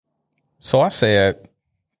So I said,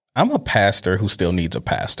 I'm a pastor who still needs a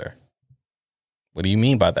pastor. What do you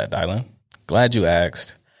mean by that, Dylan? Glad you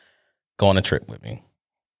asked. Go on a trip with me.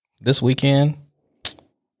 This weekend,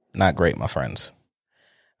 not great, my friends.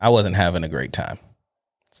 I wasn't having a great time.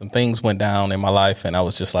 Some things went down in my life and I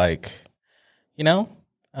was just like,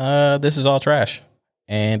 this is all trash.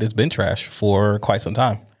 And it's been trash for quite some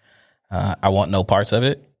time. I want no parts of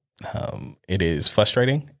it. It is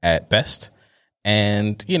frustrating at best.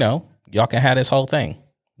 And, y'all can have this whole thing.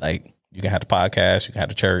 Like, you can have the podcast, you can have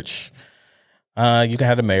the church, you can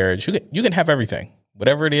have the marriage, you can have everything.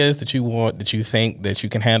 Whatever it is that you want, that you think that you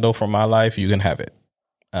can handle from my life, you can have it.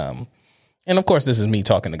 And of course, this is me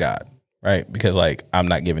talking to God, right? Because I'm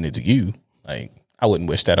not giving it to you. I wouldn't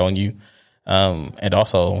wish that on you. And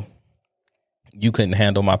also, you couldn't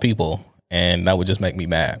handle my people, and that would just make me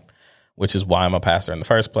mad, which is why I'm a pastor in the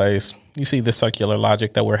first place. You see the circular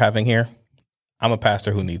logic that we're having here? I'm a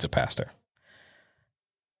pastor who needs a pastor.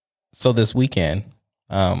 So this weekend,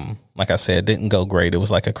 like I said, didn't go great. It was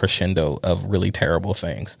like a crescendo of really terrible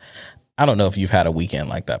things. I don't know if you've had a weekend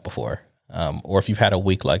like that before, or if you've had a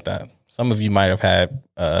week like that. Some of you might have had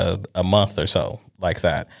a month or so like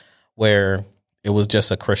that, where it was just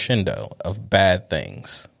a crescendo of bad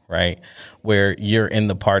things, right? Where you're in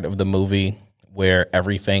the part of the movie where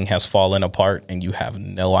everything has fallen apart and you have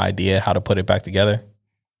no idea how to put it back together.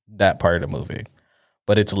 That part of the movie.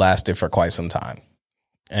 But it's lasted for quite some time.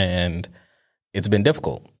 And it's been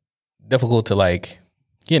difficult to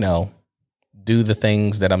do the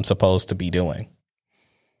things that I'm supposed to be doing.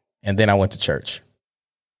 And then I went to church.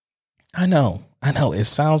 I know. It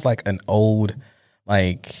sounds like an old,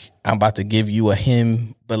 I'm about to give you a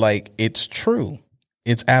hymn, but it's true.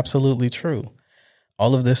 It's absolutely true.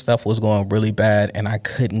 All of this stuff was going really bad and I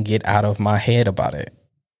couldn't get out of my head about it.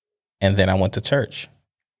 And then I went to church.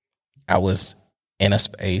 I was in a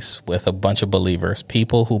space with a bunch of believers,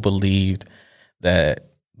 people who believed that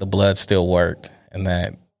the blood still worked and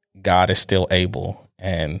that God is still able,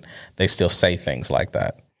 and they still say things like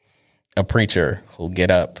that. A preacher who'll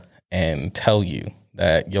get up and tell you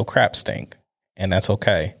that your crap stink, and that's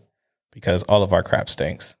okay because all of our crap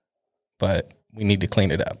stinks, but we need to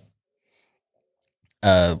clean it up.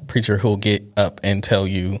 A preacher who'll get up and tell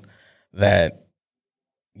you that,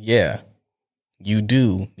 yeah, you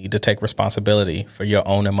do need to take responsibility for your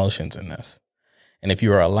own emotions in this. And if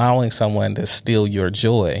you are allowing someone to steal your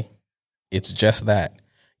joy, it's just that.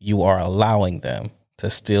 You are allowing them to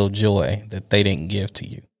steal joy that they didn't give to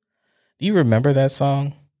you. Do you remember that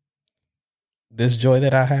song? This joy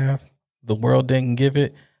that I have, the world didn't give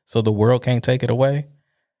it, so the world can't take it away.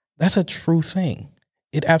 That's a true thing.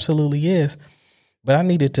 It absolutely is. But I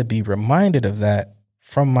needed to be reminded of that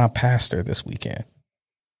from my pastor this weekend.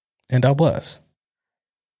 And I was.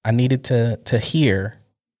 I needed to hear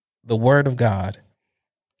the word of God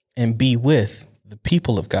and be with the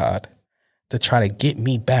people of God to try to get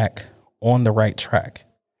me back on the right track.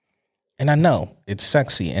 And I know it's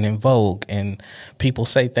sexy and in vogue, and people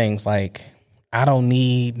say things like, I don't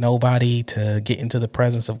need nobody to get into the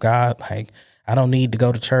presence of God. I don't need to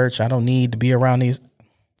go to church. I don't need to be around these.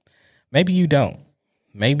 Maybe you don't.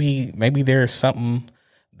 Maybe there's something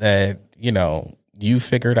that, you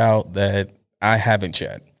figured out that I haven't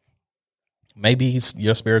yet. Maybe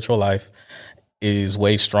your spiritual life is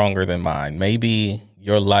way stronger than mine. Maybe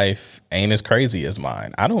your life ain't as crazy as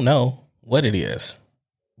mine. I don't know what it is,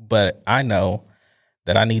 but I know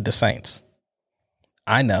that I need the saints.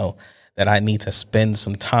 I know that I need to spend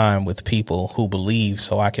some time with people who believe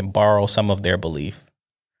so I can borrow some of their belief.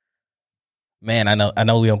 Man, I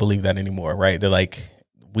know we don't believe that anymore, right? They're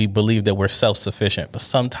we believe that we're self-sufficient, but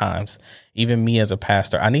sometimes even me as a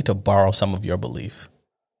pastor, I need to borrow some of your belief.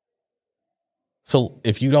 So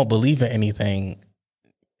if you don't believe in anything,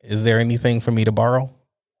 is there anything for me to borrow?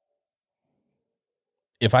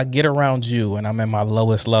 If I get around you and I'm in my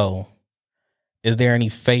lowest low, is there any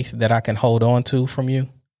faith that I can hold on to from you?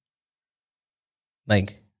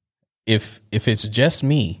 If it's just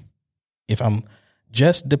me, if I'm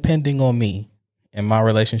just depending on me in my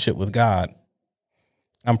relationship with God,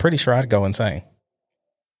 I'm pretty sure I'd go insane.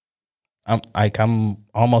 I'm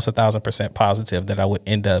almost 1,000% positive that I would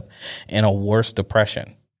end up in a worse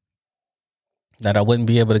depression that I wouldn't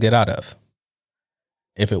be able to get out of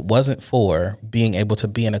if it wasn't for being able to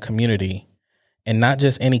be in a community, and not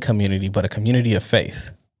just any community, but a community of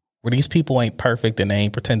faith where these people ain't perfect and they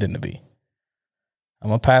ain't pretending to be.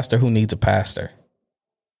 I'm a pastor who needs a pastor.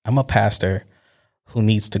 I'm a pastor who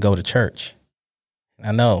needs to go to church.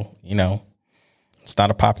 I know, it's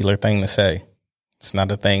not a popular thing to say. It's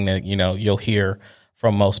not a thing that, you'll hear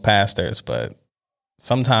from most pastors, but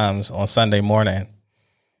sometimes on Sunday morning,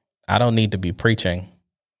 I don't need to be preaching.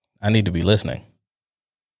 I need to be listening.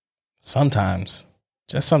 Sometimes,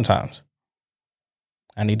 just sometimes,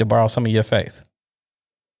 I need to borrow some of your faith.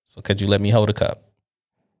 So could you let me hold a cup?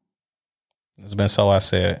 It's been so I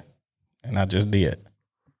said, and I just did.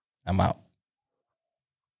 I'm out.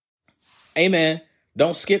 Hey, man,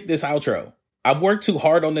 don't skip this outro. I've worked too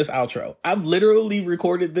hard on this outro. I've literally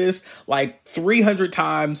recorded this like 300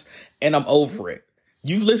 times and I'm over it.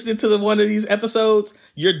 You've listened to one of these episodes.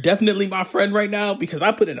 You're definitely my friend right now because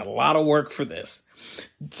I put in a lot of work for this.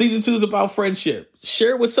 Season 2 is about friendship.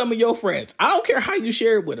 Share it with some of your friends. I don't care how you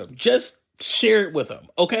share it with them. Just share it with them,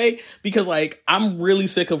 okay? Because like I'm really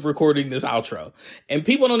sick of recording this outro and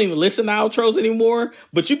people don't even listen to outros anymore,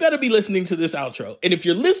 but you better be listening to this outro. And if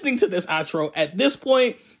you're listening to this outro at this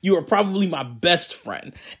point, you are probably my best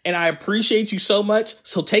friend and I appreciate you so much.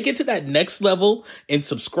 So take it to that next level and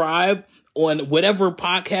subscribe on whatever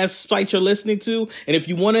podcast site you're listening to. And if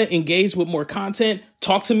you want to engage with more content,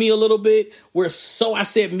 talk to me a little bit. We're So I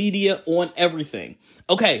Said Media on everything.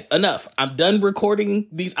 Okay, enough. I'm done recording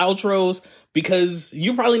these outros because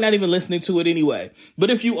you're probably not even listening to it anyway. But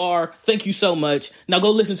if you are, thank you so much. Now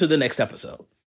go listen to the next episode.